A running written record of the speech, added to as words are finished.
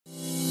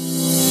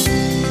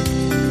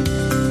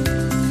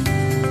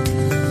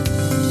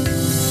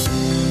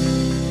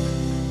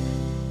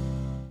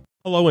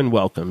Hello and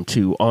welcome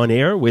to On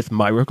Air with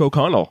Myrick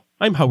O'Connell.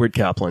 I'm Howard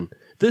Kaplan.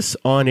 This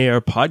on-air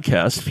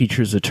podcast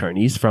features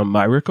attorneys from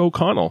Myrick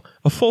O'Connell,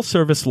 a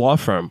full-service law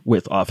firm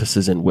with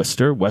offices in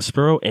Worcester,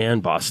 Westboro,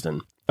 and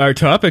Boston. Our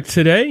topic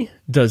today,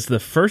 does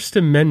the First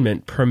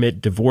Amendment permit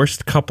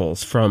divorced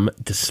couples from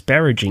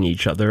disparaging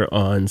each other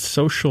on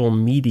social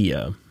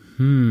media?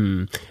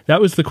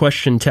 That was the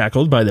question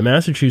tackled by the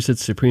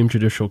Massachusetts Supreme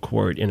Judicial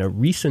Court in a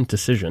recent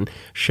decision,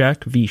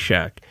 Schack v.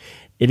 Schack.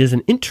 It is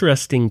an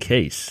interesting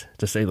case,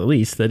 to say the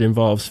least, that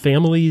involves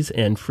families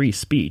and free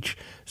speech,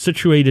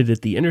 situated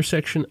at the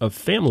intersection of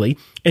family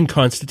and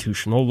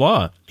constitutional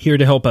law. Here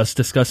to help us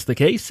discuss the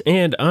case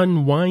and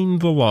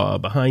unwind the law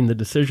behind the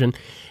decision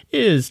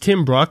is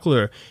Tim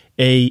Brockler,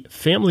 a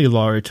family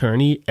law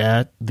attorney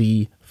at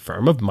the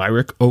firm of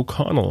Myrick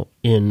O'Connell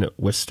in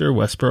Worcester,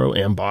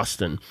 Westboro, and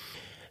Boston.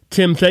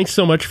 Tim, thanks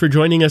so much for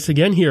joining us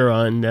again here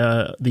on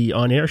the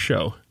On Air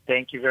show.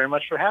 Thank you very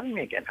much for having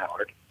me again,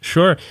 Howard.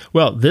 Sure.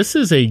 Well, this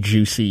is a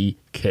juicy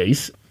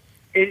case.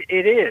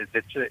 It is.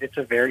 It's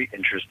a very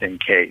interesting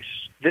case.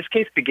 This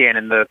case began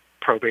in the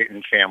probate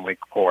and family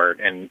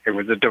court, and it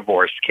was a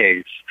divorce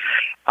case.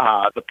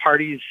 The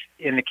parties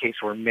in the case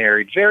were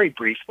married very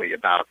briefly,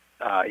 about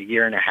a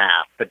year and a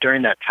half, but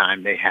during that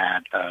time they had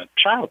a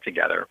child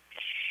together.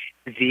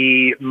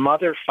 The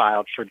mother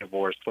filed for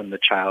divorce when the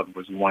child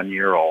was 1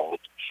 year old.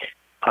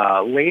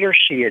 Later,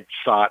 she had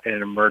sought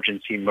an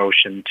emergency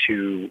motion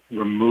to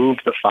remove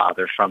the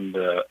father from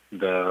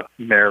the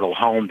marital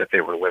home that they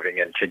were living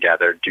in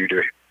together due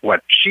to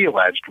what she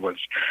alleged was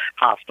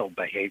hostile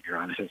behavior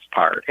on his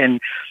part. And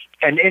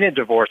in a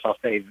divorce, I'll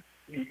say,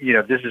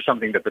 this is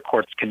something that the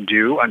courts can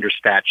do under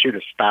statute.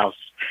 A spouse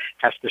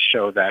has to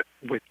show that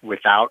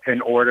without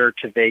an order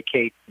to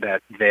vacate,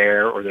 that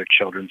their or their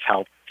children's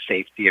health,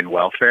 safety, and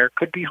welfare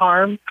could be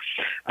harmed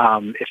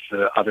if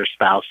the other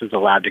spouse is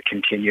allowed to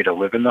continue to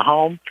live in the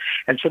home.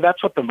 And so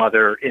that's what the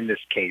mother in this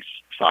case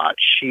sought.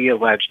 She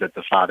alleged that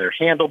the father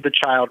handled the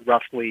child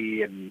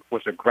roughly and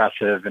was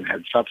aggressive and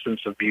had substance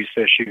abuse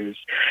issues.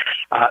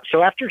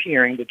 So after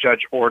hearing, the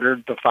judge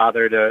ordered the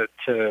father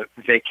to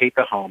vacate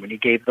the home, and he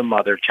gave the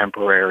mother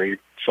temporary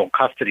sole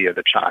custody of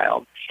the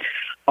child.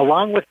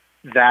 Along with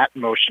that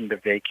motion to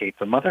vacate,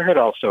 the mother had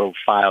also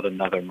filed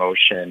another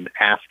motion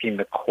asking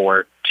the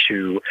court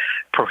to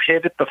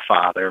prohibit the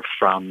father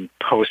from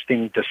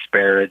posting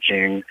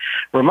disparaging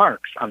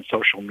remarks on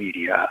social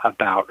media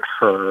about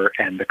her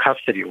and the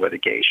custody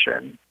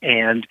litigation.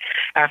 And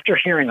after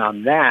hearing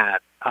on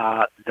that,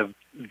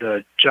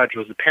 the judge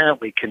was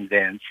apparently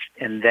convinced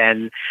and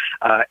then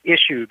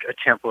issued a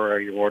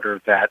temporary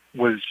order that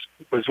was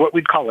what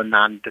we'd call a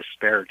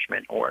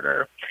non-disparagement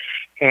order.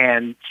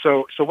 And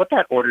so what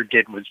that order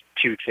did was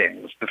two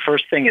things. The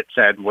first thing it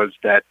said was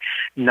that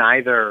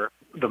neither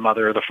the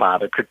mother or the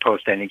father could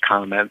post any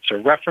comments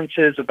or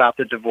references about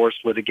the divorce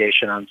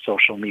litigation on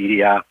social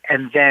media.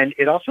 And then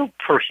it also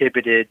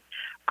prohibited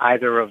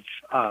either of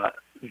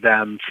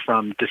them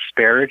from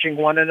disparaging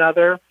one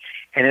another,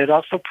 and it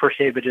also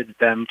prohibited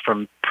them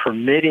from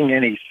permitting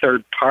any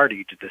third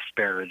party to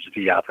disparage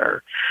the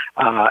other,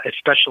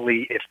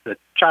 especially if the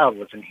child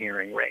was in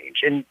hearing range.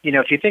 And,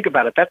 if you think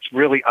about it, that's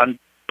really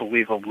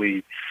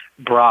unbelievably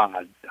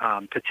broad,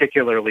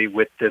 particularly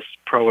with this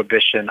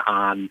prohibition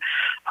on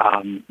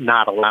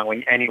not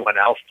allowing anyone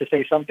else to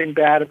say something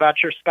bad about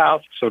your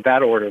spouse. So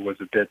that order was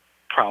a bit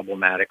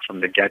problematic from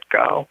the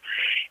get-go.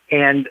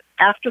 And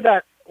after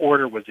that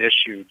order was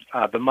issued,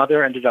 the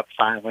mother ended up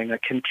filing a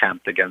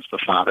contempt against the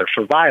father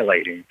for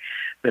violating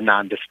the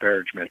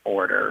non-disparagement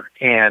order.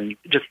 And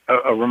just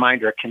a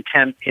reminder, a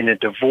contempt in a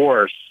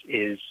divorce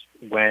is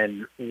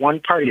when one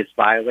party has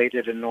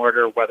violated an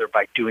order, whether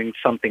by doing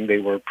something they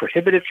were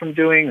prohibited from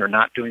doing or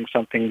not doing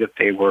something that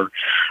they were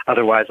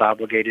otherwise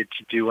obligated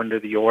to do under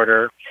the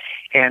order.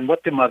 And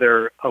what the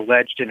mother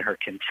alleged in her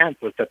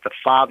contempt was that the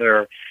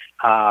father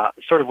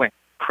sort of went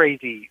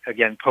crazy,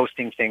 again,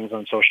 posting things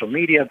on social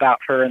media about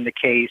her in the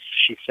case.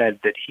 She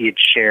said that he had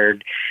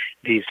shared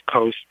these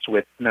posts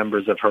with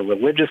members of her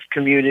religious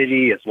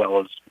community as well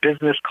as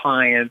business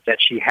clients that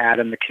she had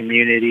in the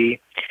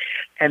community.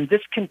 And this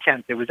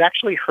contempt, it was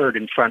actually heard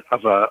in front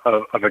of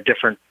a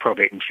different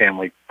probate and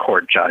family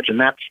court judge, and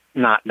that's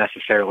not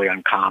necessarily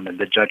uncommon.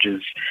 The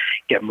judges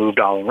get moved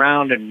all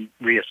around and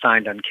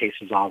reassigned on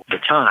cases all the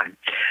time.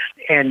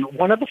 And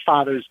one of the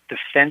father's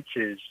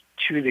defenses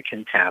to the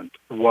contempt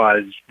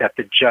was that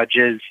the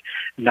judge's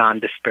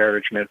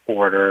non-disparagement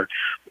order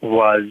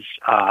was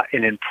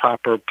an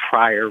improper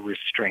prior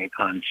restraint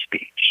on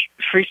speech.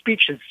 Free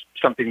speech is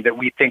something that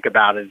we think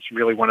about as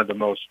really one of the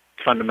most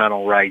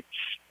fundamental rights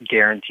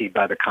guaranteed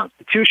by the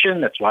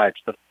Constitution. That's why it's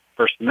the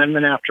First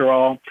Amendment, after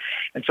all.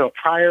 And so a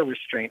prior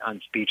restraint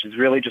on speech is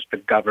really just the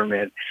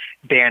government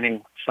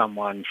banning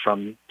someone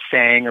from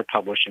saying or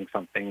publishing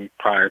something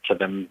prior to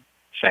them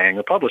saying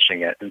or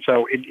publishing it. And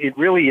so it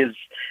really is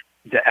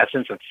the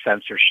essence of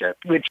censorship,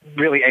 which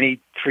really any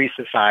free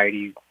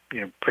society,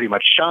 pretty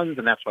much shuns,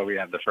 and that's why we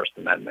have the First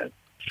Amendment.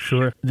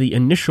 Sure. The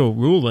initial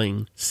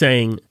ruling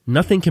saying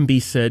nothing can be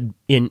said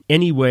in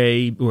any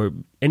way or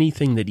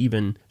anything that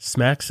even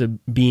smacks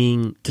of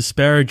being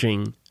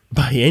disparaging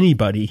by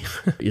anybody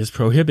is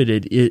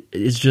prohibited. It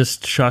is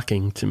just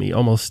shocking to me,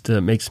 almost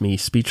makes me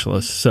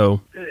speechless.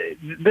 So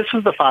this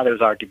was the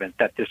father's argument,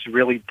 that this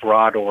really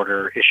broad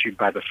order issued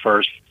by the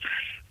first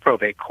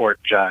probate court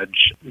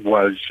judge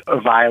was a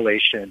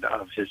violation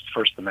of his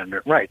First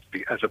Amendment rights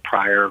as a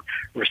prior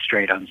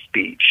restraint on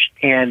speech.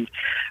 And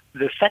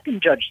the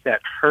second judge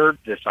that heard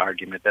this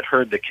argument, that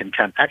heard the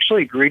contempt,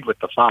 actually agreed with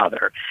the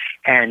father.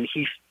 And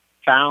he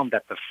found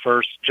that the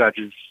first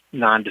judge's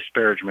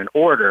non-disparagement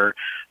order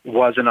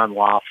was an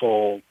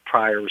unlawful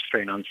prior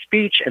restraint on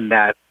speech, and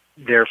that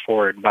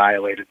therefore it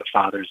violated the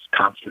father's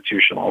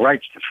constitutional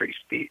rights to free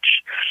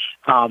speech.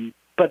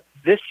 But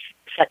this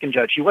second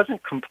judge, he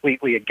wasn't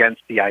completely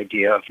against the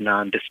idea of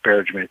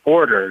non-disparagement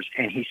orders,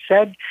 and he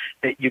said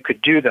that you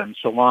could do them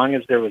so long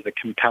as there was a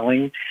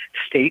compelling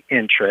state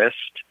interest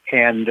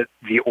and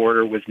the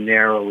order was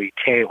narrowly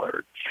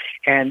tailored.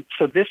 And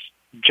so this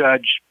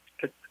judge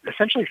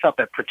essentially felt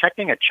that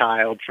protecting a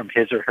child from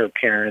his or her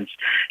parents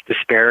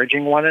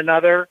disparaging one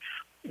another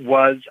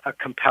was a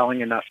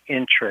compelling enough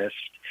interest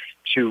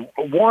to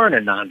warrant a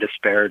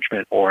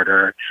non-disparagement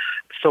order,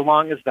 so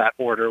long as that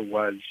order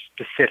was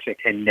specific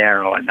and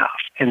narrow enough.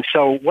 And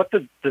so what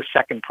the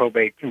second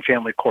probate and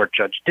family court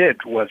judge did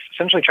was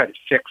essentially try to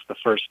fix the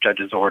first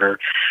judge's order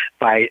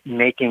by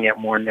making it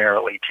more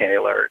narrowly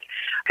tailored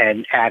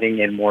and adding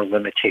in more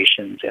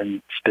limitations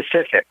and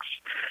specifics.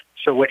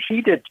 So what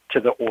he did to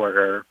the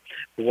order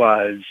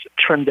was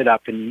trimmed it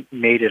up and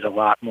made it a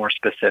lot more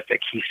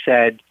specific. He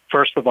said,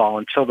 first of all,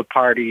 until the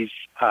party's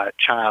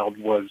child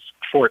was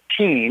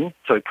 14,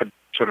 so he put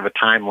sort of a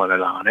time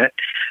limit on it,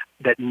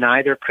 that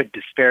neither could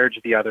disparage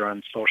the other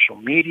on social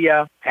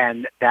media,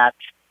 and that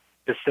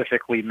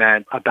specifically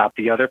meant about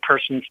the other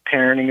person's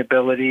parenting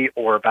ability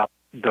or about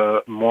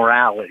the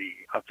morality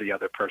of the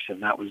other person.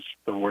 That was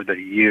the word that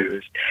he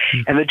used.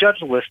 And the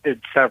judge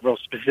listed several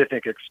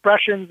specific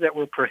expressions that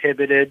were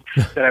prohibited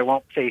that I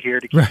won't say here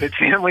to keep it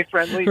family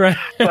friendly.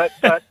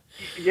 But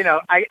you know,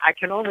 I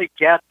can only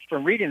guess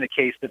from reading the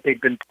case that they'd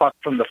been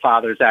plucked from the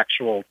father's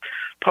actual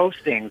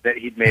postings that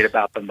he'd made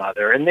about the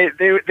mother. And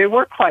they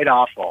were quite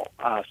awful.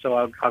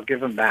 So I'll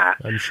give him that.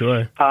 I'm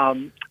sure.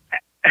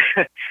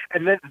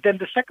 And then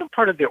the second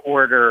part of the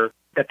order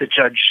that the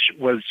judge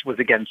was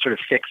again sort of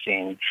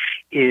fixing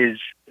is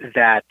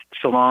that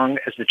so long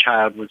as the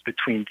child was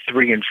between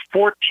 3 and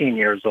 14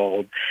 years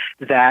old,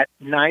 that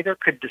neither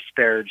could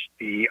disparage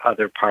the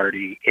other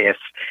party if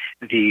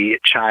the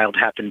child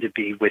happened to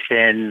be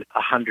within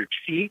 100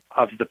 feet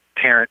of the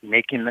parent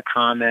making the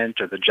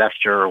comment or the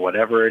gesture or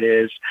whatever it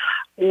is,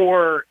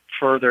 or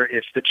further,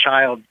 if the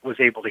child was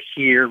able to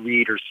hear,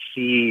 read, or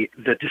see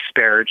the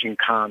disparaging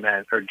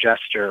comment or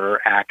gesture or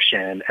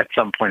action at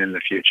some point in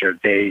the future,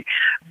 they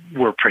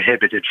were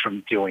prohibited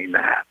from doing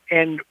that.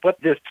 And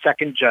what this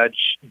second judge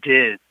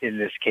did in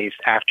this case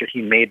after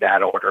he made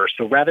that order,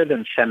 so rather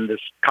than send this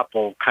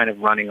couple kind of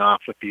running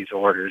off with these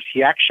orders,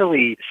 he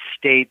actually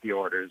stayed the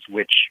orders,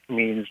 which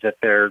means that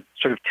they're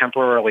sort of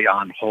temporarily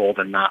on hold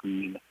and not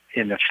in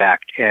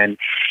effect. And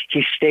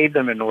he stayed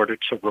them in order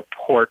to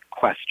report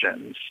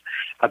questions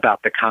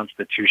about the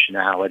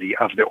constitutionality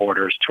of the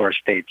orders to our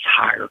state's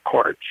higher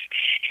courts.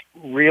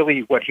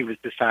 Really what he was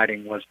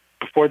deciding was,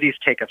 before these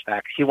take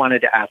effect, he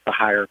wanted to ask the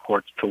higher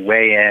courts to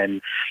weigh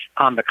in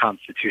on the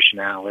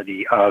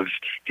constitutionality of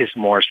his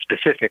more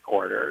specific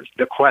orders.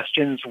 The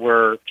questions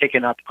were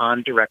taken up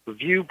on direct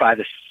review by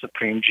the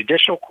Supreme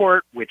Judicial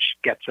Court, which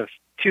gets us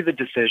to the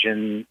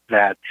decision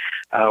that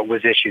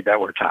was issued that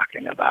we're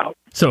talking about.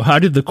 So how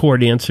did the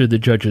court answer the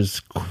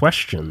judge's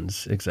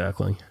questions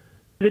exactly?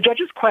 The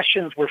judge's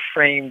questions were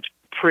framed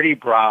pretty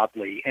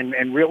broadly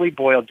and really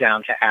boiled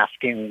down to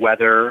asking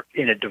whether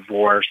in a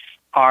divorce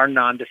are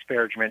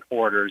non-disparagement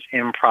orders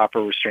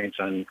improper restraints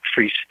on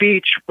free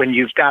speech when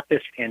you've got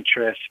this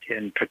interest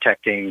in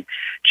protecting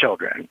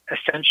children.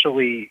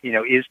 Essentially, you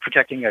know, is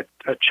protecting a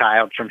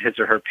child from his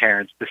or her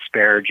parents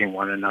disparaging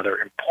one another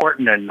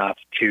important enough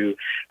to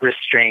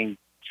restrain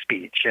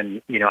speech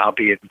and, you know,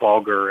 albeit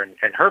vulgar and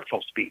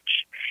hurtful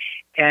speech?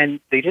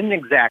 And they didn't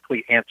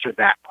exactly answer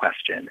that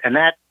question. And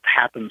that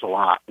happens a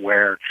lot,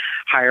 where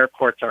higher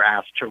courts are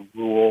asked to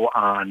rule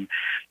on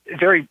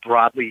very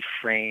broadly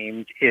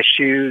framed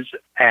issues.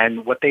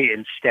 And what they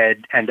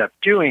instead end up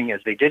doing, as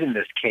they did in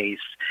this case,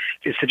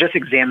 is to just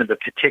examine the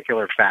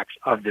particular facts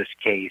of this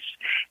case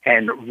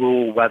and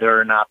rule whether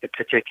or not the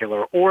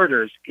particular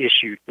orders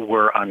issued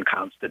were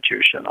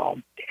unconstitutional.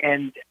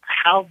 And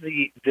how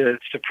the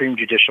Supreme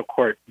Judicial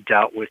Court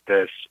dealt with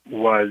this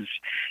was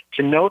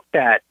to note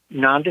that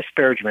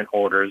non-disparagement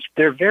orders,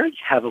 they're very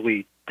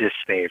heavily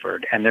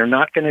disfavored, and they're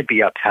not going to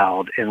be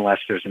upheld unless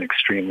there's an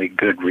extremely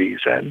good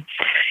reason.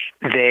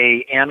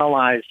 They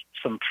analyzed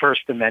some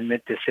First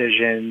Amendment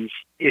decisions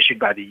issued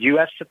by the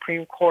U.S.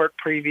 Supreme Court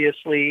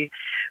previously,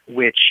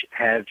 which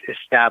have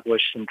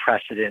established some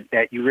precedent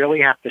that you really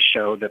have to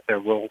show that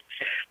there will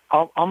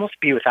almost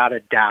be without a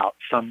doubt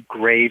some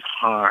grave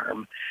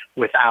harm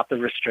without the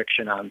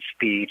restriction on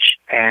speech,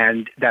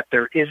 and that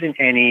there isn't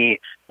any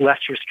less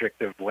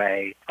restrictive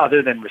way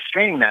other than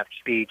restraining that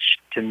speech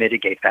to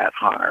mitigate that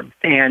harm.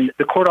 And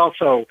the court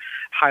also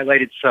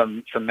highlighted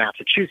some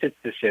Massachusetts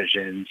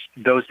decisions,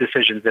 those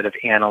decisions that have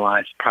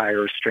analyzed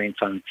prior restraints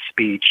on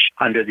speech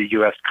under the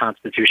U.S.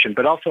 Constitution,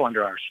 but also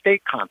under our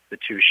state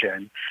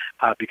constitution,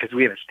 because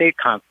we have a state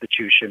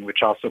constitution which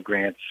also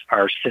grants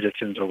our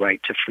citizens a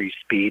right to free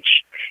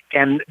speech.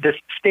 And the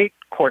state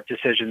court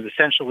decisions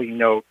essentially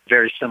note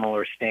very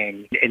similar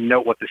things and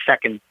note what the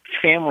second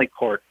family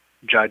court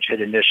judge had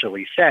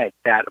initially said,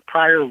 that a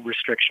prior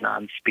restriction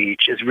on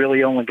speech is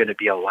really only going to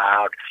be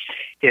allowed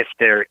if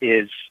there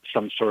is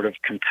some sort of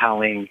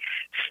compelling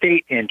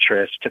state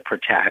interest to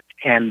protect,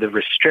 and the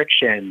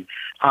restriction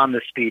on the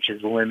speech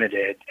is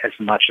limited as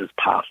much as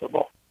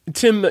possible.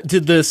 Tim,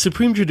 did the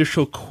Supreme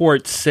Judicial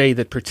Court say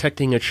that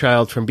protecting a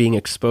child from being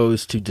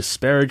exposed to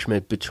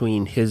disparagement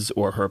between his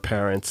or her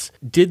parents,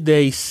 did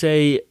they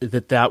say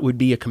that that would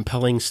be a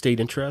compelling state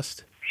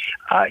interest?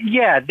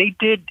 Yeah, they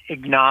did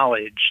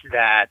acknowledge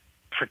that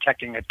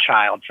protecting a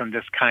child from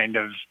this kind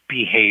of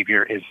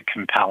behavior is a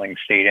compelling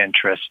state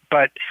interest,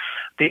 but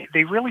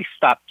they really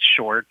stopped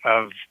short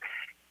of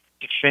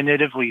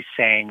definitively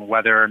saying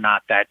whether or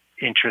not that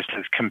interest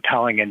is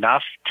compelling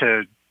enough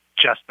to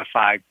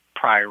justify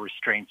prior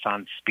restraints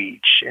on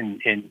speech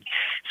in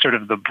sort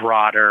of the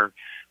broader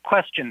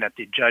question that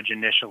the judge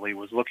initially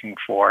was looking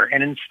for.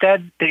 And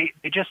instead, they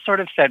just sort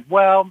of said,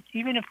 well,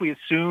 even if we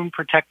assume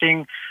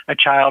protecting a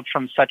child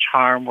from such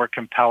harm were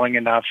compelling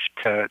enough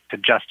to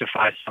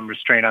justify some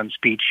restraint on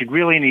speech, you'd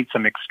really need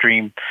some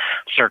extreme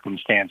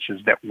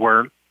circumstances that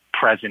weren't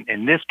present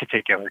in this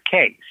particular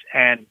case.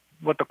 And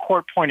what the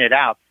court pointed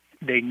out,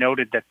 they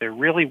noted that there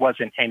really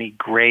wasn't any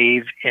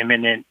grave,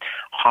 imminent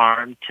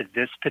harm to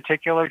this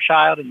particular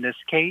child in this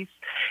case.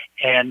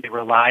 And they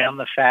relied on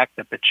the fact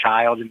that the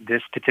child in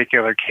this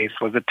particular case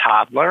was a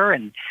toddler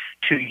and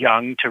too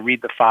young to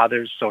read the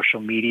father's social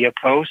media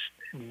posts.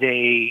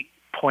 They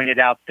pointed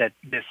out that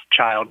this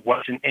child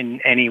wasn't in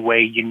any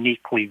way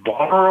uniquely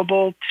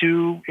vulnerable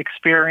to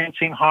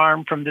experiencing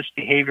harm from this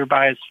behavior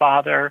by his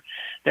father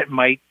that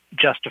might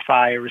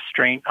justify a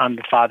restraint on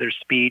the father's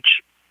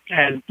speech.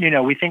 And,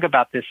 we think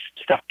about this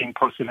stuff being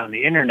posted on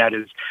the internet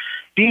as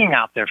being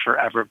out there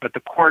forever, but the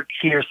court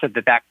here said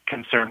that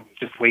concern was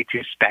just way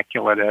too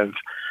speculative,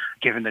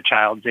 given the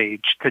child's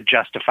age, to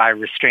justify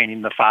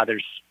restraining the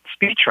father's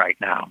speech right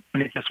now.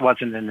 And it just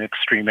wasn't an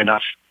extreme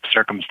enough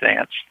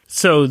circumstance.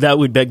 So that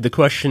would beg the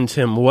question,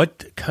 Tim,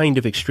 what kind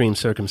of extreme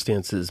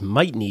circumstances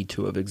might need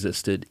to have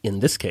existed in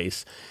this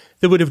case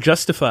that would have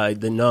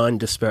justified the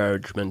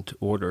non-disparagement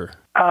order?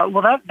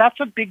 Well, that's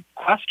a big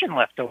question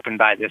left open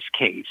by this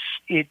case.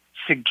 It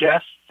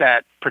suggests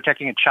that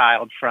protecting a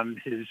child from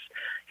his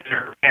or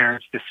her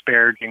parents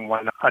disparaging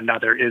one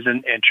another is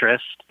an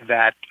interest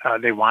that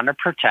they want to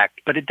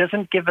protect, but it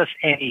doesn't give us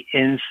any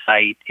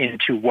insight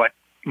into what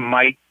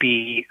might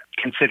be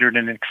considered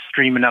an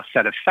extreme enough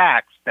set of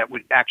facts that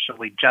would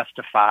actually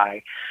justify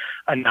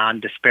a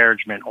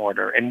non-disparagement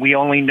order. And we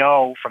only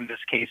know from this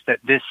case that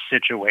this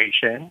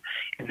situation,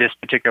 in this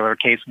particular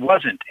case,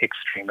 wasn't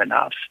extreme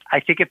enough. I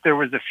think if there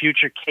was a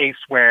future case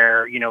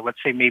where, let's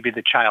say maybe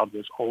the child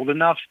was old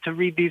enough to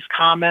read these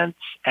comments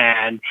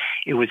and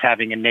it was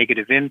having a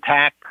negative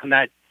impact on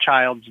that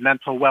child's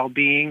mental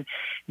well-being,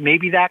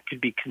 maybe that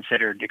could be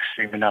considered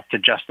extreme enough to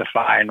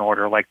justify an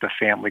order like the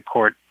family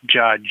court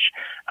judge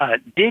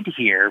did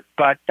here.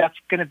 But that's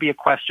going to be a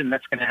question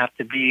that's going to have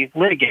to be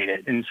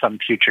litigated in some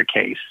future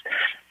case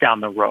down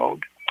the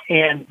road.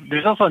 And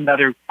there's also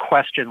another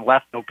question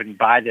left open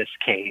by this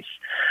case,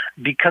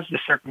 because the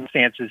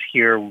circumstances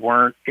here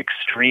weren't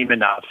extreme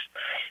enough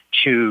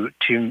to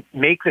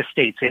make the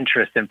state's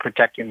interest in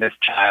protecting this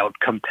child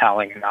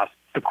compelling enough.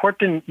 The court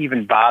didn't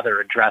even bother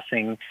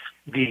addressing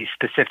the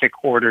specific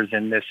orders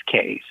in this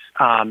case.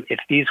 If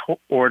these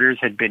orders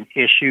had been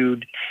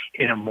issued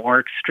in a more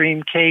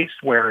extreme case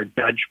where a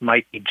judge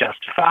might be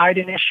justified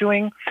in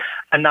issuing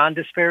a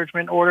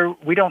non-disparagement order,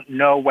 we don't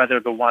know whether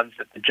the ones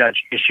that the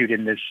judge issued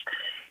in this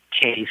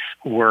case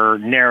were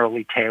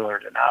narrowly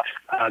tailored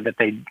enough that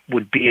they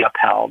would be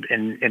upheld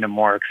in a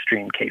more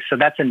extreme case. So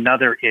that's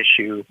another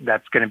issue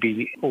that's going to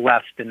be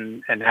left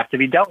and have to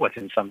be dealt with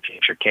in some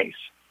future case.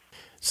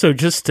 So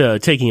just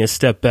taking a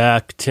step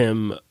back,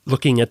 Tim,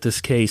 looking at this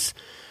case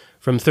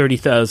from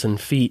 30,000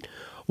 feet,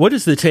 what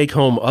is the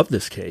take-home of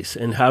this case,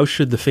 and how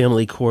should the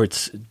family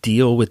courts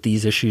deal with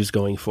these issues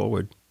going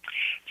forward?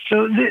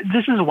 So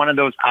this is one of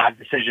those odd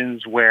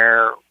decisions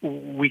where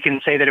we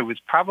can say that it was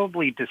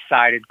probably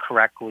decided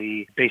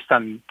correctly based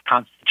on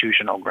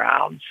constitutional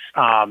grounds.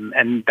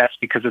 And that's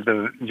because of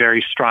the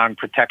very strong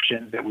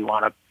protections that we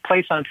want to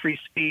place on free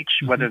speech,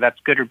 whether that's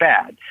good or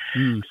bad.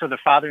 So the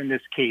father in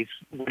this case,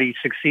 what he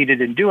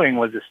succeeded in doing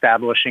was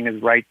establishing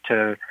his right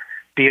to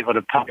be able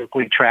to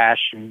publicly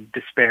trash and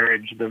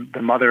disparage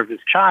the mother of his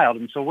child.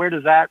 And so where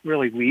does that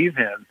really leave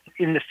him?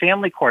 In the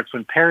family courts,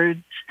 when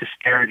parents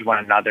disparage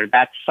one another,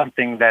 that's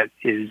something that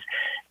is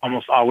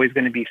almost always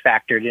going to be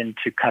factored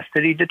into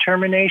custody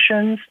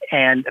determinations,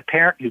 and a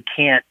parent who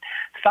can't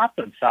stop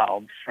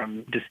themselves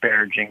from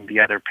disparaging the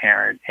other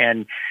parent,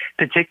 and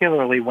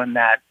particularly when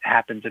that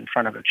happens in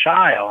front of a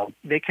child,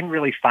 they can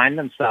really find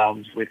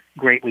themselves with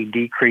greatly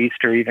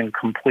decreased or even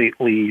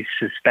completely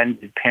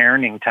suspended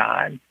parenting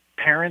time.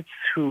 Parents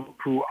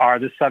who are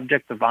the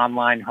subject of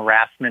online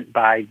harassment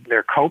by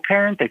their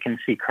co-parent, they can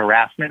seek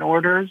harassment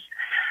orders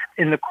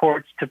in the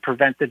courts to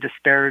prevent the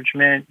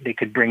disparagement. They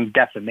could bring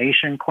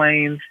defamation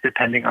claims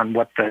depending on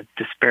what the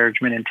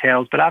disparagement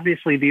entails. But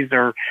obviously these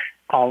are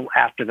all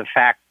after the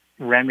fact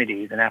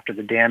remedies and after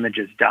the damage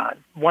is done.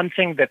 One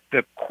thing that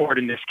the court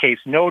in this case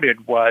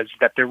noted was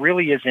that there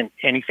really isn't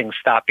anything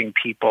stopping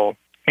people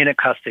in a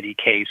custody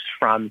case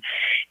from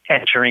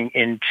entering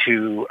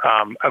into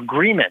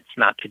agreements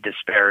not to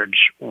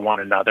disparage one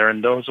another,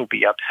 and those will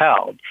be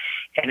upheld.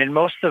 And in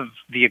most of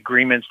the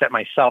agreements that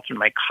myself and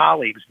my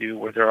colleagues do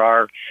where there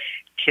are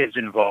kids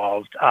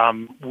involved,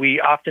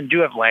 we often do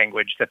have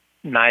language that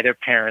neither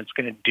parent's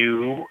going to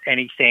do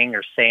anything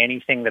or say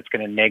anything that's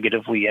going to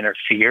negatively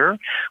interfere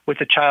with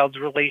the child's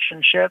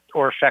relationship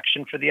or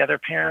affection for the other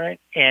parent.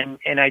 And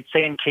I'd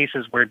say in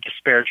cases where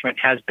disparagement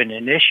has been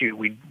an issue,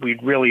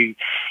 we'd really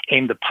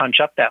aim to punch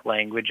up that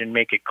language and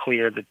make it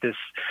clear that this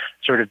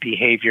sort of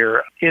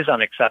behavior is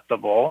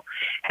unacceptable.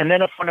 And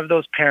then if one of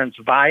those parents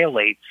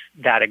violates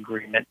that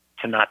agreement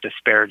to not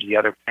disparage the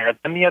other parent,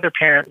 then the other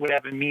parent would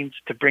have a means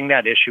to bring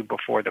that issue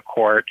before the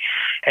court.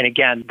 And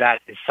again,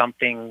 that is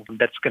something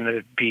that's going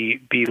to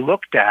be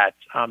looked at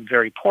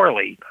very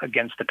poorly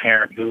against the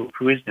parent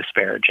who is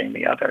disparaging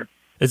the other.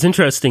 It's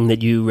interesting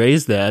that you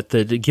raised that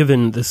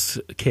given this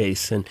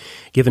case and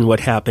given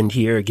what happened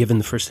here, given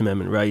the First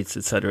Amendment rights,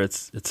 et cetera,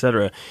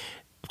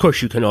 of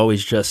course you can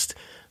always just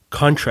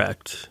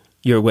contract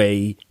your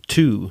way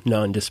to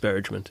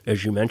non-disparagement,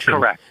 as you mentioned.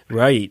 Correct.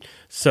 Right.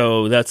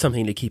 So that's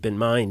something to keep in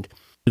mind.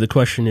 The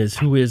question is,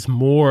 who is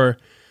more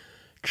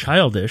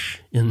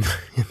childish in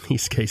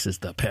these cases,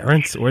 the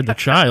parents or the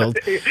child?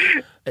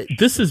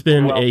 This has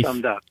been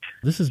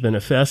This has been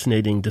a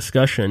fascinating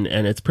discussion,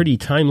 and it's pretty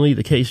timely.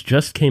 The case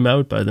just came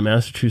out by the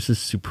Massachusetts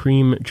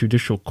Supreme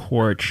Judicial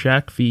Court,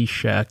 Schack v.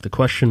 Schack. The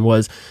question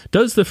was,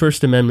 does the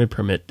First Amendment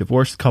permit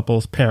divorced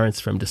couples'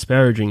 parents from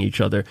disparaging each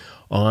other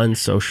on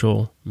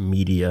social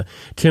media?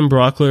 Tim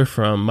Brockler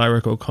from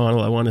Myrick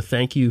O'Connell, I want to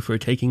thank you for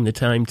taking the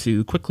time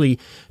to quickly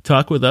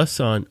talk with us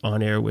on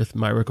Air with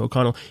Myrick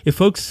O'Connell. If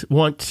folks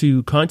want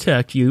to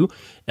contact you,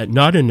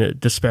 not in a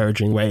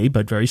disparaging way,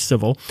 but very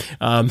civil,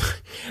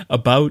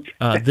 about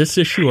this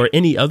issue or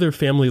any other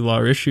family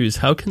law issues,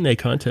 how can they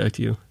contact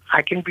you?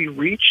 I can be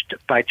reached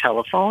by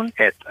telephone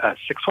at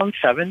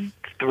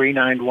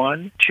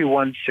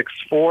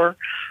 617-391-2164,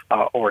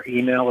 or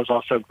email is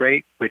also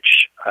great,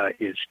 which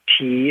is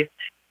TBRAUGHLER,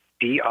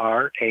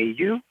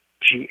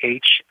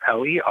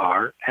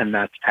 and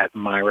that's at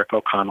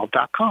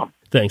MyrickO'Connell.com.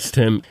 Thanks,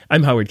 Tim.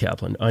 I'm Howard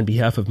Kaplan. On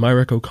behalf of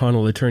Myrick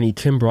O'Connell attorney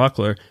Tim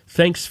Brockler,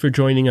 thanks for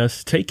joining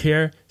us. Take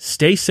care,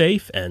 stay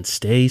safe, and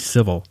stay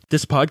civil.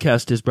 This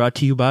podcast is brought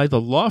to you by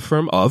the law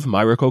firm of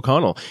Myrick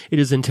O'Connell. It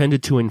is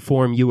intended to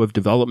inform you of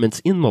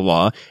developments in the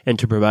law and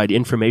to provide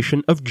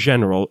information of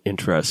general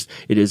interest.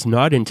 It is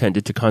not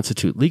intended to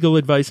constitute legal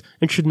advice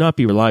and should not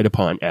be relied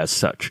upon as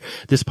such.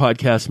 This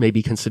podcast may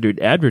be considered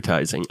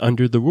advertising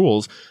under the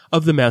rules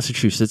of the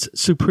Massachusetts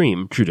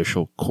Supreme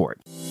Judicial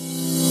Court.